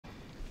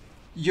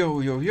Yo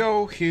yo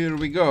yo, here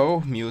we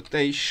go.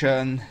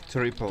 Mutation,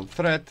 triple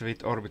threat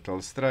with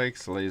orbital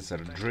strikes, laser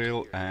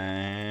drill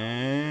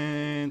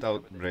and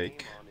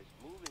outbreak.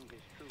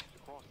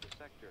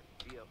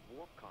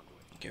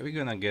 Okay, we're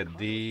gonna get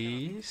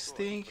this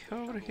thing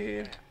over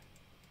here.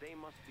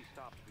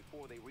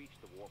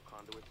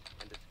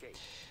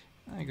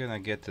 I'm gonna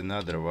get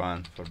another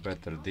one for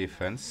better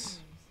defense.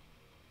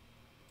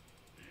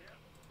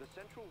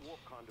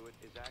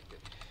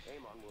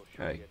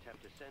 Hey.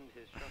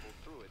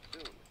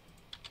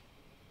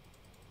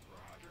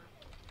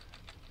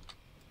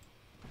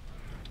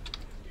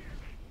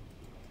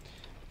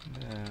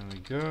 There we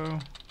go.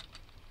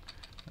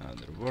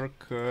 Another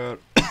worker.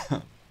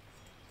 Now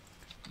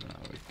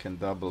we can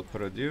double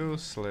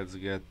produce. Let's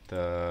get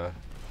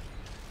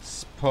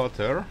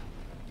spotter.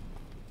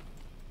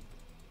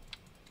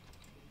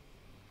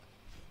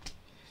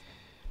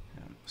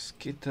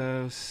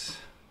 Mosquitoes.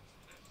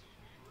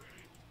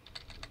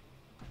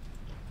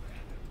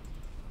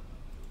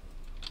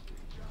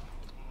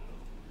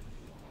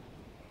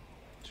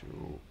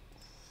 2,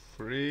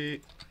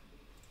 3.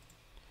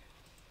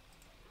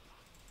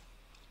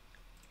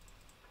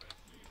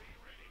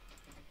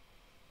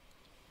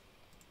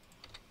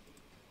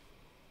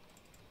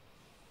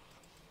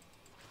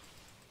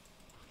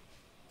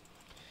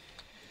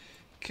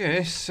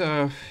 Okay,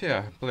 so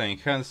yeah, playing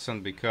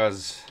HANSON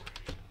because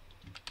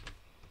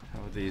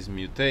of these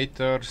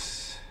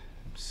mutators.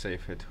 I'm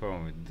safe at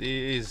home with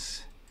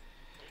these,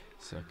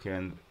 so I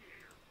can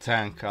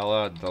tank a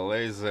lot the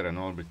laser and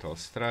orbital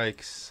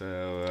strikes.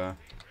 So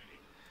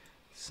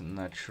it's a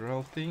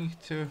natural thing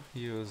to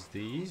use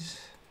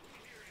these.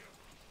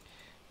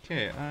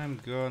 Okay, I'm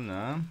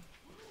gonna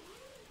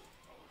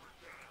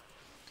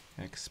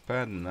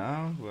expand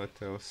now, but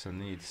I also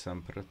need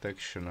some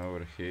protection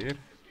over here.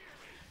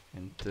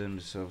 In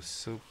terms of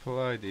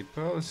supply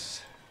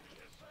depots,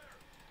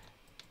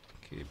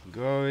 keep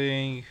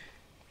going.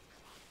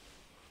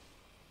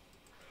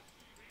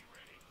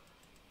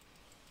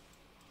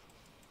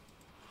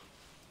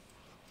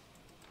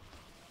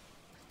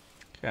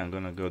 Okay, I'm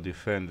gonna go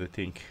defend. I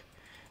think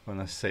I'm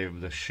gonna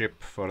save the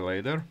ship for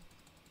later.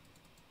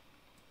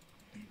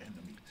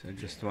 So I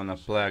just wanna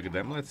plague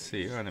them. Let's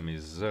see, enemy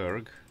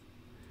Zerg.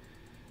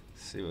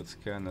 See what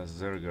kind of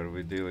Zerg are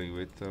we dealing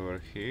with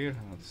over here.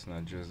 Let's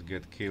not just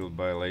get killed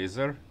by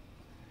laser.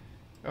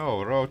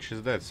 Oh,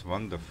 roaches, that's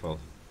wonderful.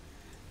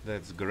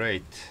 That's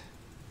great.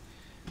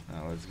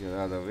 Now let's get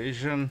out of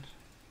vision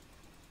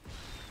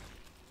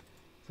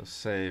to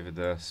save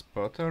the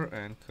spotter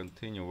and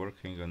continue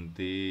working on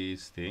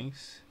these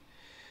things.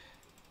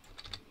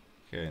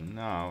 Okay,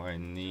 now I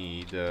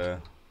need a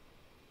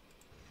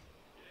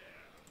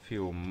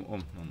few oh,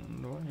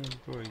 no, I'm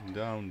going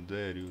down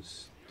there, you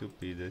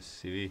stupid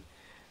SCV.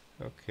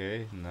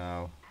 Okay,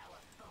 now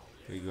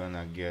we're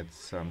gonna get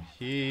some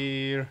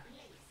here.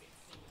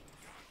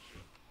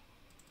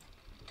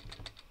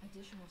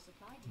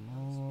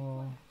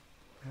 More.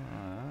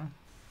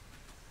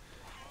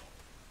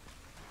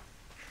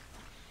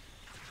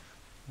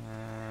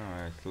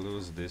 Alright,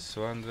 lose this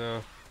one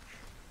though.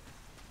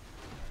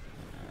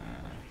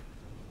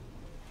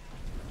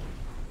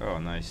 Oh,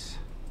 nice.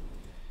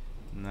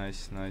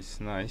 Nice.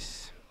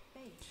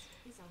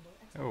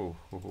 Oh,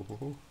 ho, ho, ho,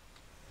 ho.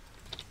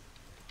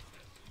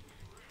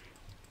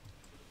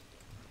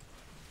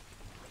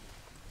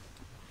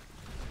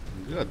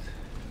 Good.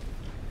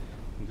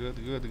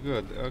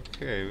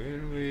 Okay,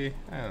 will we?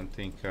 I don't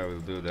think I will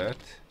do that.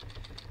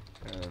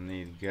 I'll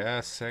need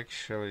gas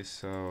actually,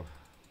 so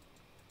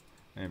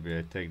maybe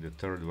I take the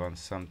third one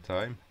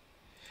sometime.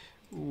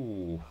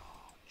 Ooh.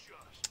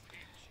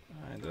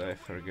 And I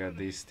forgot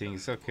these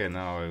things. Okay,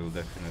 now I will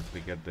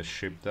definitely get the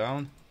ship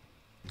down.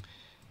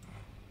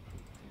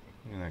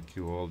 I'm gonna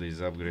queue all these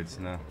upgrades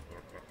now.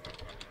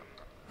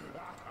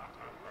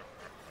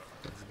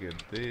 Let's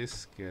get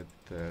this, get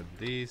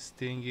these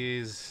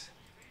thingies.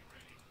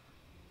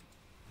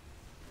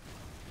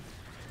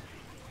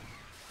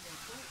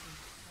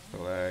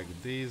 Flag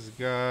these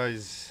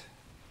guys.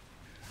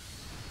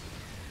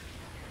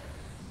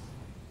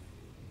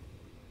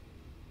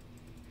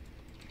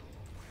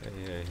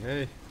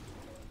 Hey.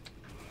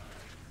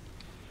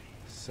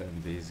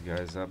 Send these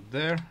guys up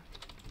there.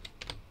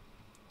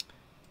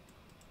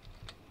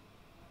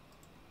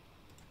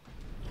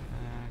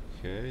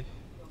 Okay.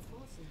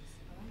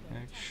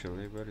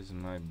 Actually, where is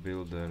my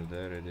builder?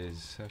 There it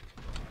is. Okay.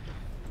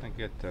 I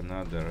get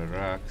another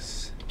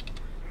racks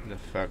in the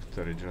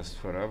factory just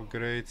for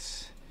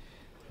upgrades.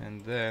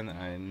 And then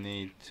I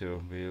need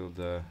to build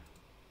a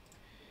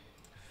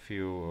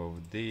few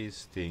of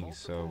these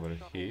things over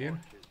here.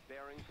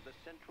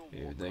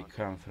 If they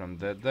come from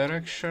that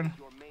direction.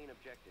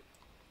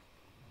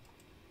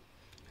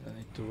 I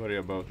need to worry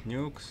about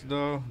nukes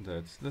though,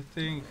 that's the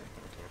thing.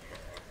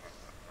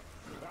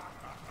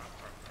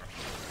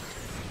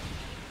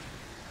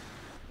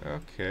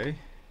 Okay.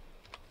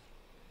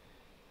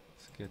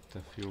 Let's get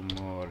a few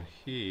more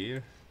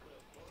here.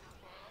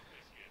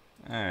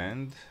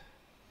 And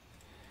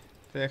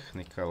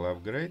technical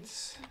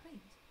upgrades.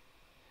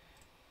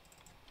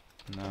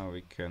 Now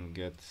we can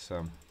get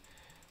some,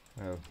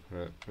 well,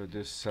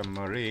 produce some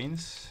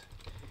marines.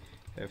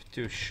 Have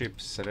 2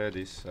 ships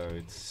ready, so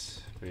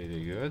it's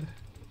pretty good.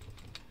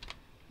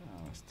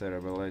 I was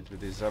terrible late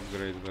with this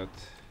upgrade, but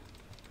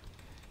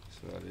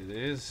that's what it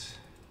is.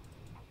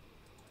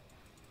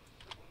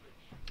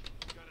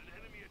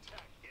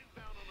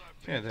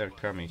 Okay, they're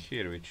coming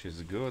here, which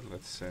is good.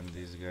 Let's send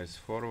these guys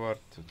forward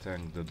to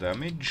tank the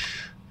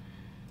damage.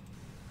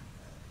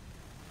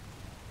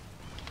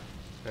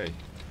 Hey,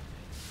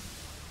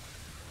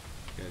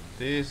 get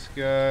these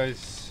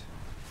guys.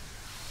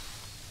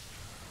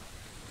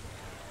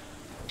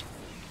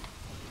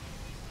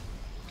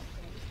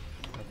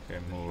 Okay,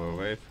 move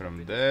away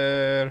from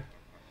there.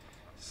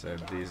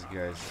 Send these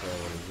guys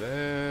over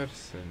there.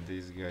 Send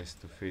these guys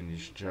to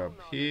finish job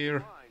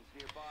here.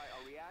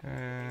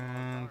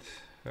 And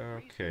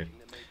okay.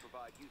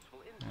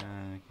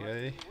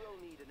 Okay.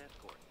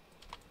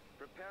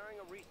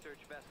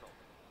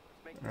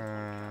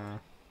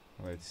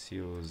 Let's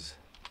use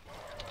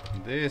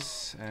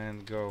this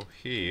and go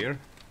here.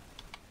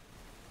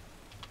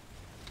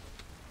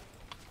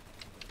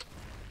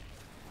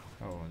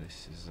 Oh,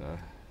 this is a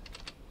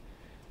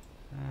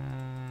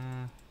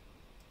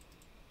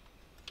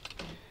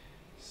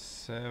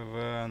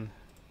seven.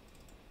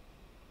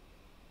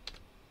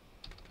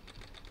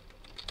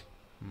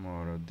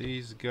 More of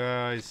these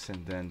guys,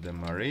 and then the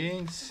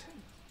marines.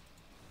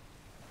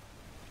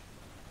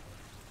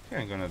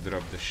 Okay, I'm gonna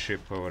drop the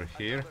ship over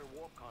here. Another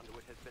warp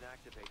conduit has been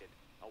activated.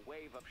 A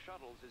wave of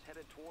shuttles is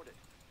headed toward it.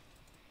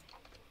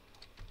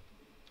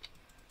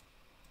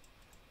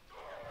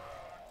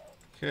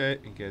 Okay,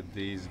 get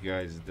these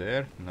guys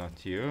there,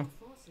 not you.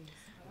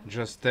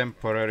 Just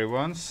temporary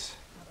ones.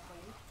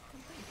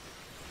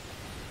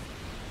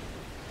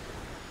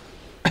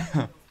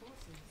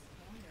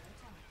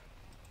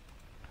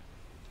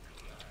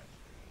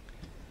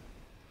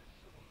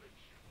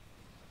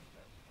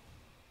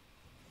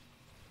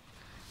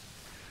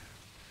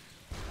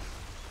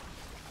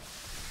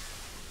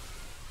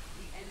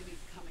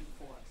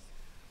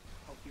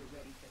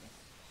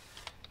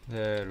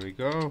 There we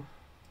go.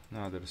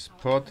 Another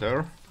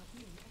spotter.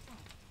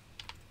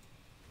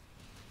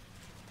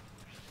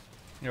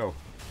 Yo,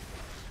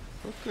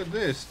 look at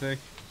this. They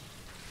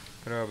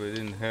probably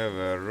didn't have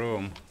a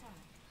room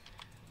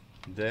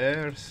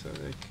there, so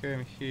they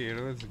came here.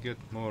 Let's get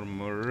more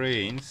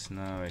marines.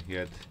 Now I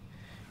get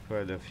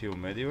quite a few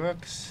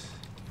medivacs.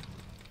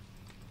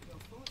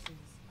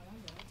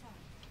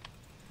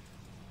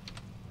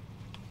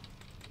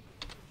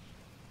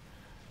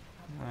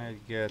 I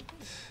get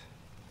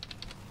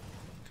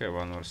okay,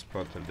 one more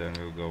spotter, then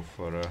we'll go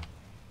for a Scans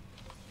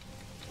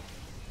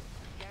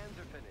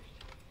are finished.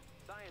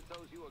 Science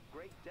owes you a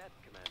great debt,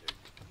 Commander.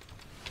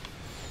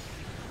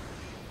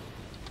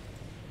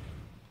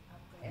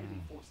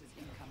 Enemy forces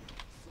incoming.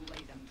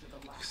 Slay them to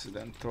the last.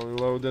 accidentally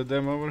loaded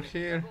them over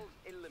here. Rebels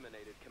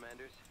eliminated,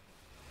 Commanders.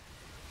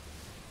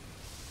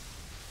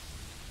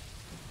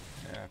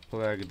 Yeah,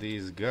 plug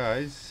these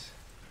guys.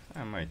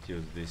 I might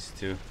use this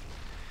too.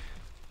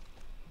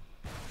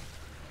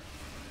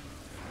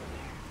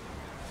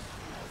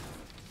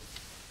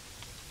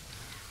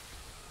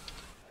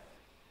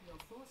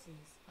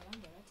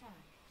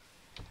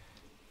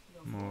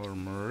 More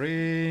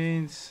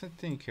marines. I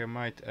think I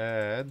might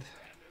add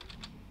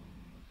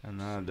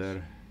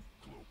another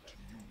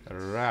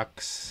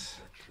rocks.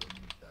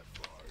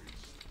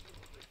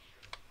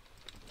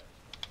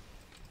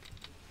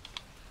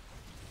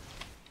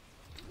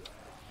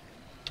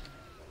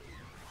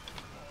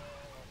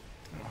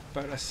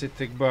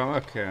 Parasitic bomb.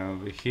 Okay, I'll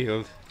be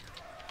healed.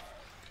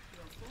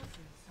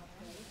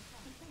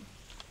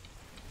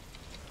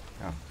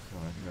 Oh,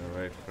 going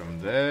away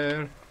from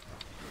there.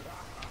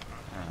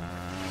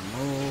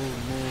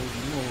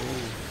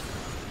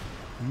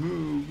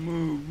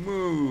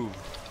 Move.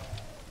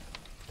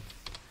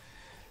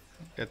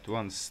 Get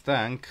one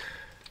stank.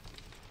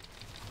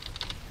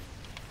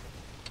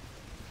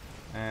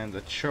 And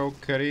a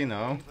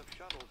chokerino. Wave of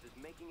shuttles is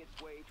making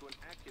its way to an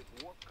active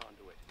warp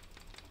conduit.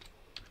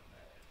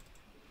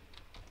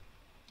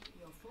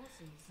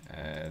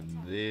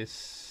 And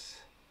this.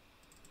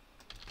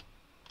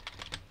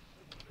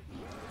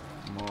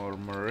 More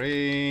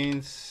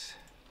marines.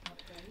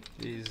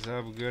 These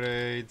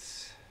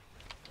upgrades.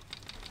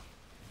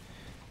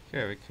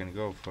 Okay, we can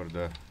go for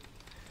the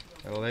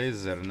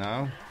laser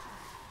now.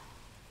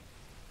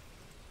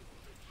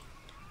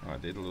 Oh, I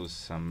did lose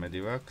some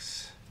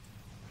medivacs.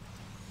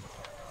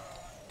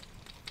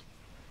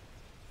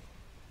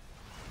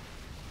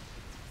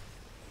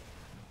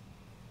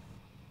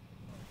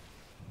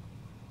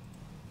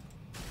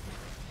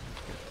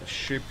 Get the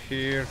ship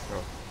here.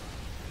 Oh,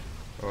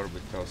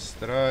 orbital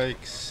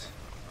strikes.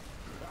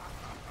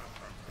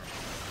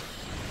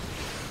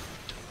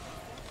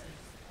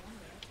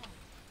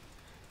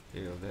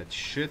 Heal that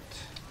shit.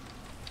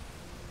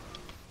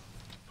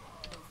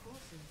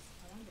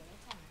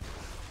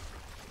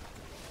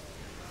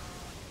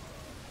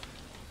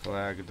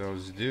 Flag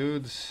those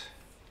dudes.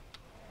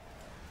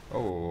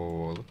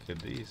 Oh, look at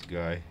this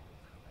guy.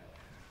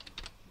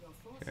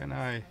 Can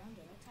I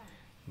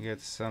get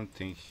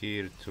something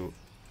here to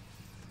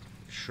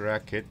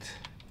shrek it.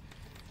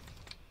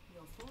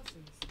 Your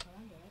forces are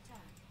under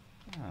attack.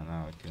 Ah,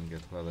 now I can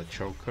get a lot of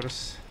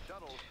chokers.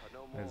 Shuttles are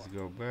no more. Let's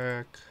go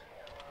back.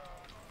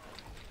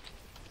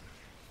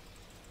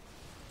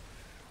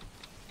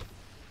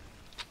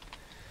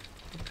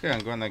 Okay, I'm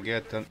gonna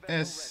get an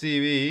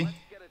SCV Let's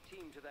get a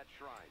team to that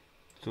shrine.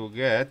 to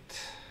get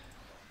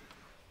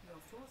Your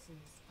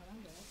forces are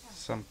under attack.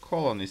 some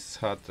colonists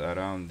hut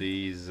around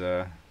these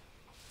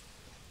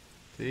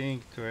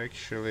thing to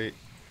actually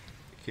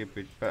keep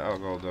it back,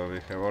 although we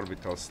have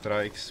orbital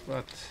strikes,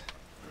 but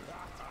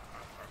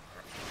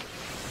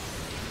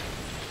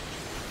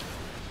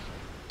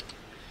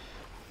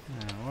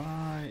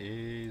why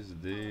is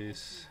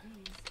this?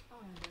 These are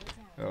under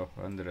attack.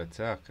 Oh, under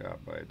attack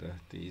by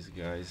these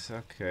guys.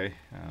 Okay,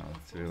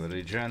 it will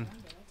regen. Under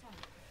attack.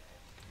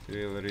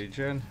 It will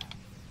regen.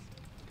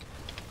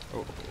 Oh,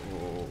 oh,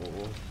 oh,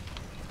 oh.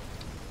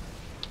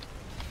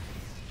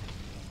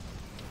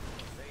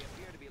 They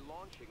appear to be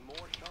launching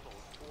more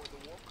shuttles toward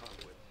the warp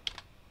conduit.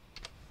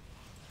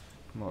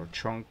 More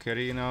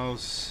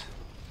chonkerinos.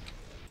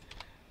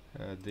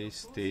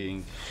 This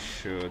thing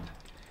should.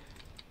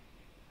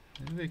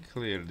 Did we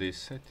clear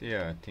this?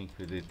 Yeah, I think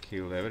we did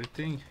kill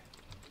everything.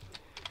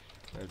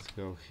 Let's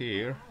go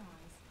here. Allies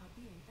are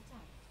being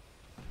attacked.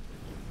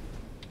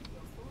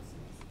 Your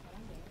forces are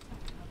under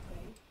attack.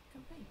 Upgrade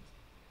complete.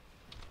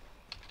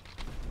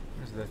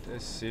 Where's that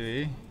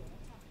SCV?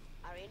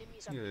 Our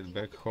enemies are Get it picking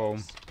back up the home.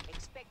 pace.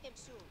 Expect them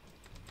soon.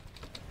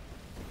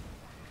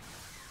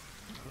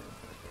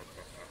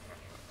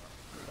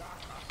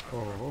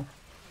 Oh,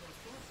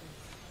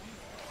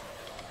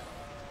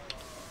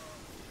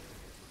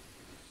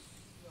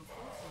 Your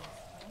forces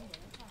are under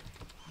attack.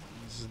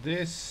 what's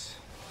this?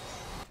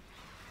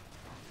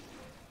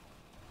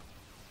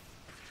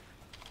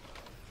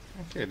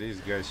 Okay, these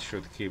guys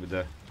should keep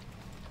the.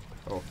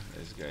 Oh,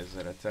 these guys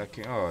are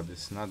attacking. Oh,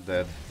 it's not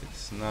dead.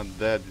 It's not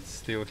dead. It's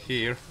still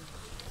here.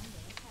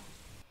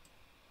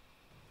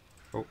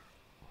 Oh.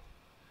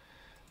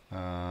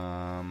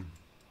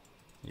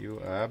 You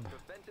Ab,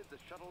 Prevented the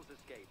shuttle's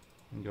escape.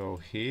 go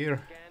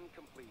here Scan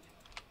complete.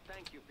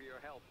 Thank you for your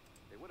help.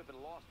 They would have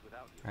been lost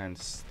without you. and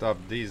stop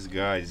these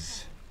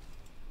guys.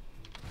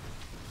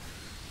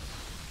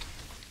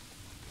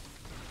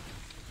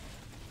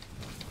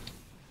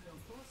 Your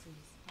forces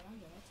are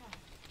under attack.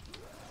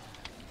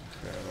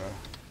 Okay,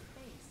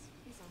 Base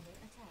is under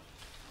attack.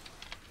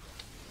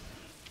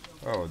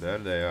 oh, there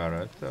they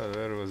are. I thought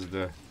there was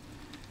the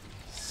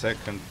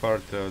second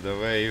part of the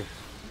wave.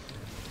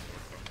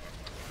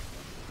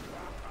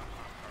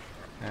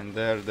 And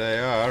there they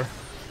are.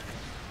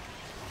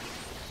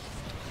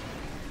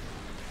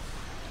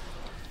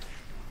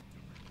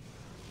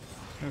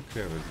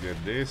 Okay, let's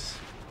get this.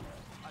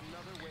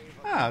 Another wave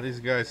of Ah, these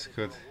guys headed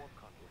could. for a warp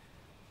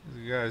conduit.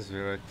 These guys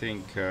will, I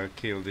think,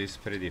 kill this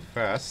pretty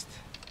fast.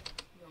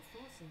 Your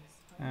forces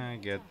are under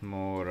And get attack.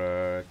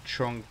 more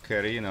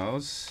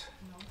chonkerinos.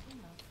 Not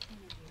enough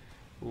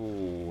energy.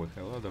 Ooh,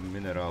 a lot of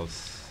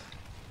minerals.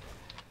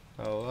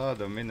 A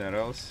lot of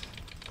minerals.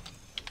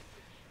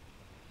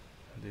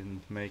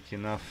 Didn't make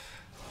enough.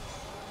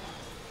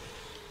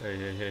 Hey,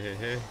 hey, hey, hey,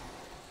 hey.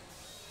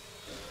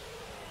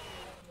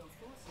 Your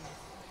forces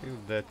Kill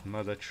that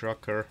mother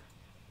trucker.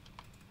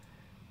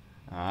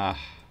 Ah.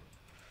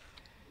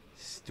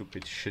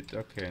 Stupid shit.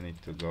 Okay, I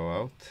need to go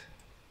out.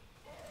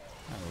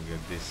 I will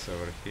get this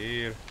over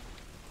here.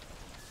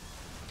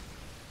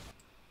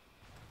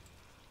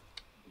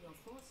 Your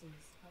forces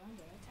are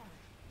under attack.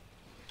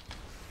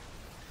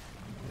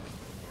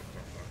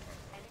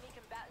 Enemy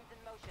combatants in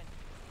motion.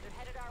 They're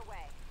headed our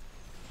way.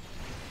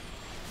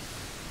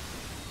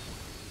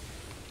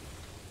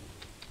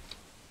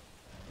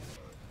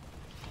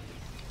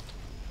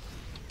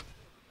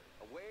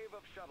 A wave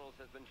of shuttles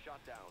has been shot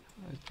down.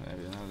 Right,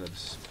 maybe another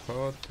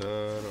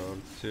spotter or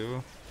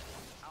two.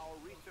 Our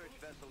research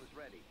vessel is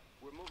ready.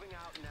 We're moving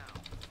out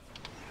now.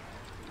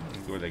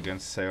 Good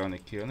against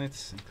psionic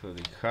units,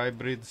 including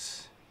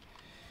hybrids.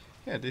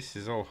 Yeah, this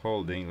is all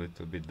holding,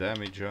 little bit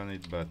damage on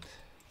it, but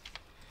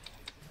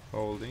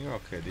holding.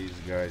 Okay, these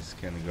guys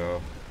can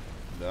go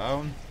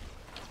down.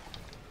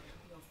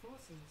 Your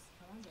forces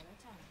are under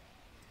attack.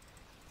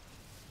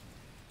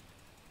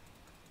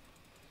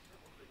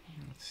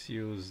 Let's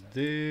use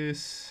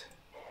this.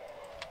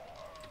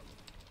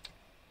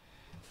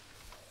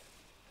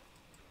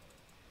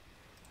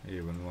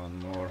 Even one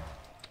more.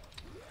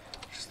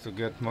 Just to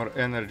get more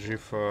energy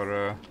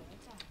for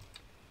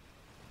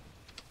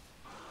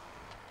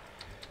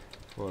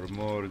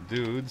more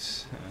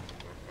dudes. Your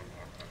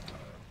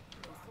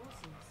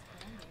forces are under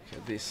attack.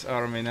 Okay, this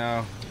army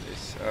now.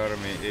 This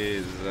army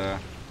is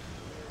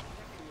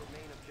Protecting your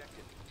main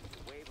objective.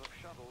 Wave of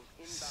shuttles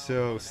inbound.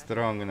 so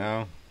strong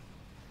now.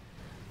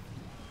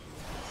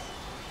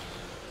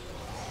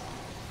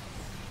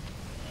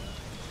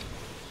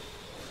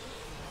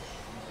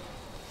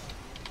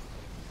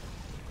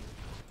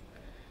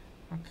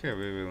 Okay,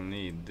 we will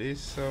need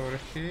this over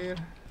here.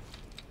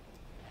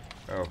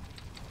 Oh,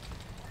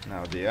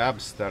 Now the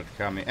abs start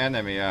coming,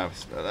 enemy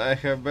abs, but I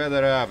have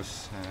better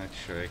abs.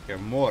 Actually, I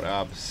have more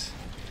abs.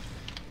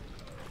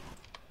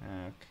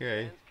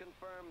 Okay. Scans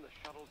confirm the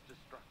shuttle's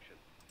destruction.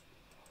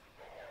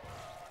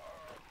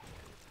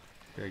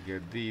 I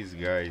get these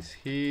guys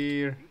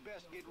here. You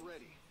best get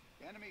ready.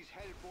 Enemies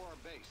headed for our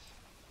base.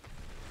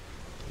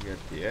 Get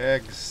the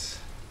eggs.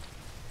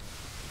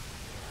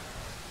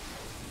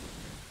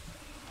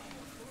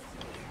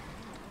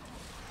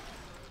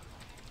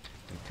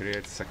 It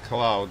creates a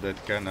cloud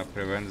that kind of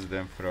prevents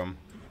them from...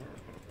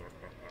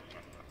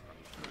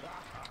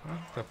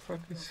 What the fuck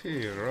is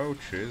here?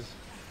 Roaches.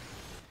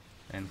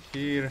 And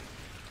here...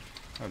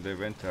 Oh, they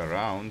went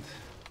around.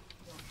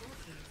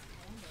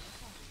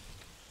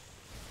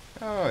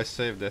 Oh, I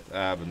saved that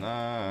ab.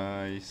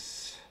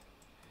 Nice.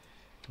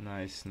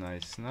 Nice,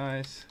 nice,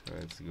 nice.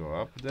 Let's go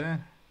up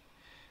there.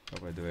 Oh,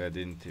 by the way, I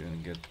didn't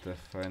even get the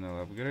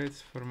final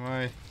upgrades for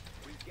my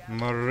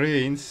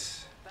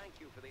Marines. Thank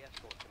you for the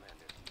escort,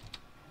 Commander.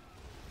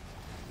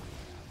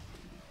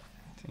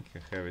 I think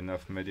I have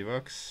enough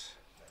medivacs.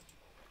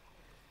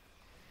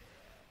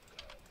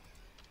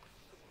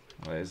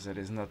 Laser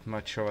is not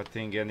much of a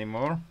thing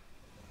anymore.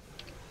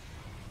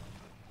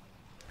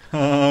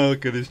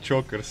 Look at these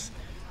chokers.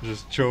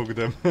 Just choke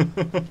them.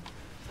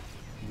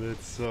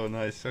 That's so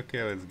nice.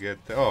 Okay, let's get...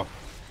 Oh,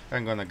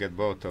 I'm gonna get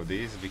both of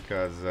these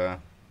because I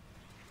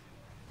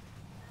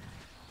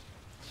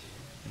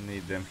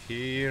need them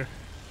here.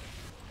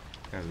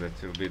 Because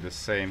that will be the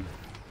same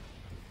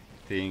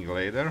thing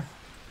later.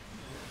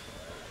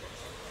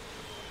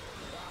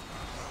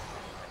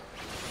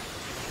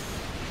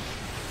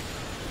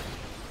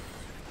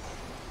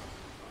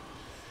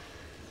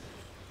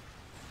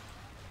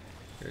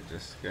 Okay,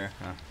 just...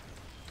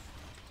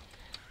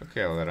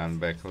 Okay, I'll run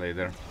back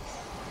later.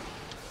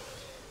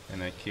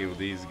 And I kill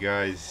these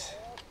guys.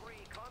 All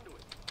three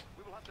conduits.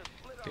 We will have to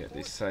split our Okay,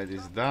 this forces. side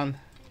is done.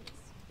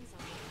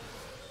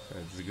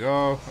 Let's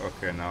go.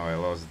 Okay, now I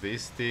lost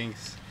these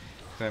things.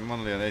 I'm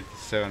only on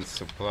 87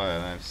 supply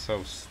and I'm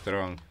so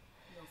strong.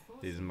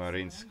 These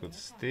Marines could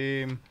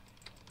steam.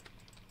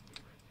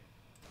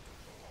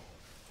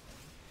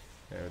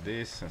 Have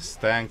this. A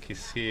stank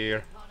is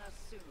here.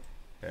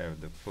 Have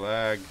the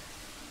flag.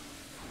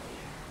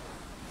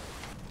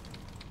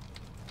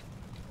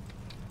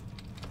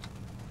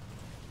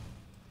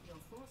 Your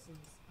forces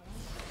are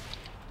under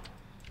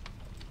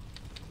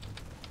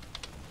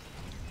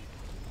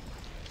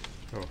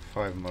Oh,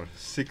 5 more,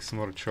 6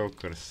 more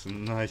chokers.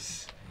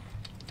 Nice.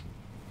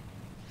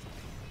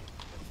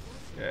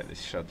 Yeah,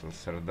 these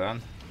shuttles are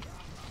done.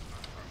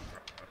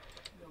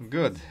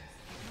 Good.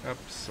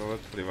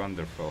 Absolutely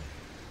wonderful.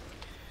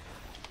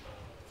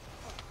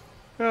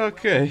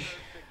 Okay.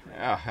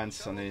 Yeah,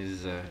 HANSON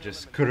is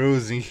just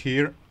cruising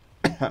here.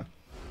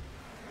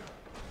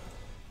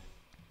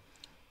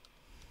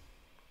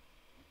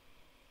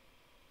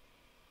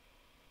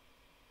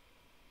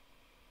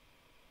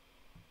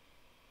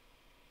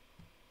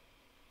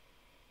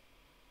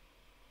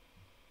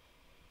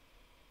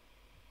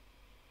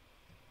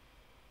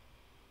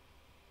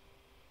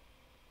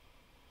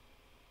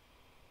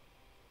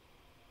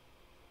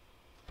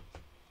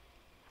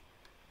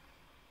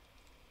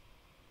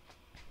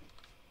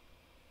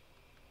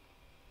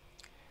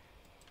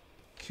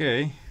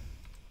 Okay.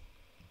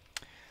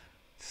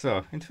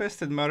 So,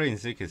 infested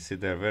marines, you can see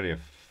they're very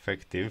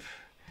effective.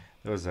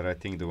 Those are, I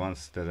think, the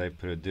ones that I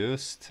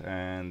produced.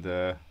 And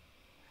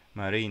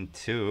Marine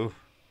 2.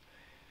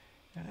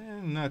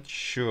 I'm not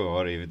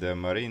sure if the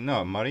Marine...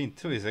 No, Marine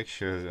 2 is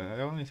actually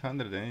only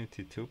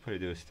 182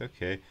 produced.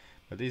 Okay.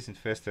 But these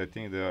infested, I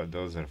think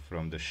those are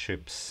from the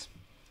ships.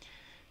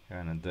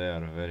 And they are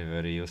very,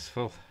 very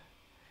useful.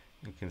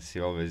 You can see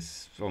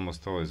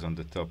almost always on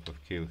the top of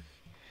kill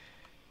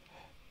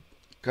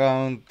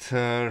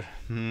counter.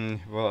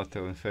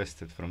 Volatile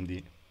infested from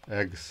the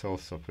eggs,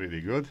 also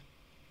pretty good.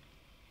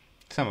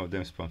 Some of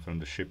them spawn from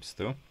the ships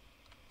too.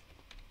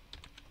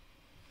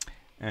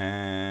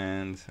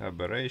 And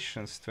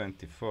aberrations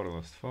 24,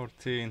 lost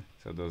 14.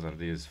 So those are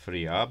these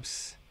free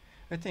abs.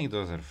 I think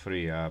those are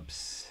free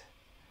abs,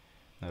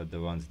 not the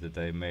ones that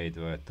I made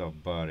by top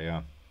bar.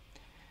 Yeah,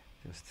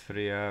 just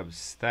free abs.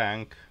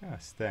 Stank.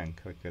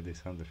 Stank. Look at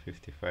this,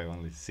 155,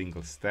 only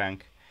single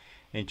stank.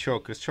 And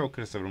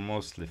chokers are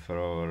mostly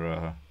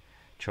for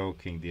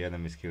choking the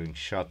enemies, killing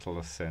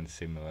shuttles and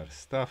similar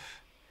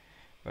stuff.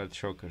 But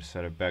chokers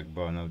are a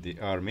backbone of the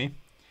army.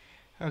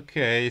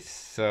 Okay,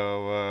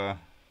 so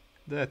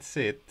that's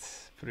it.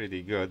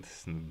 Pretty good.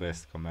 It's the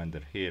best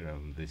commander here.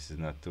 This is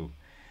not too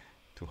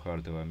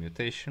hard of a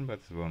mutation, but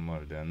one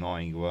more, the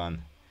annoying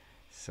one.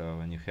 So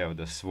when you have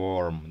the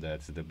swarm,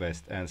 that's the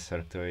best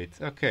answer to it.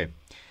 Okay.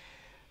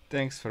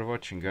 Thanks for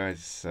watching,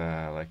 guys.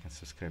 Like and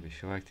subscribe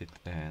if you liked it,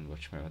 and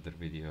watch my other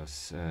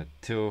videos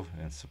too,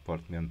 and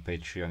support me on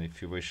Patreon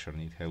if you wish or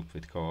need help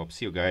with co-op.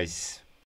 See you guys.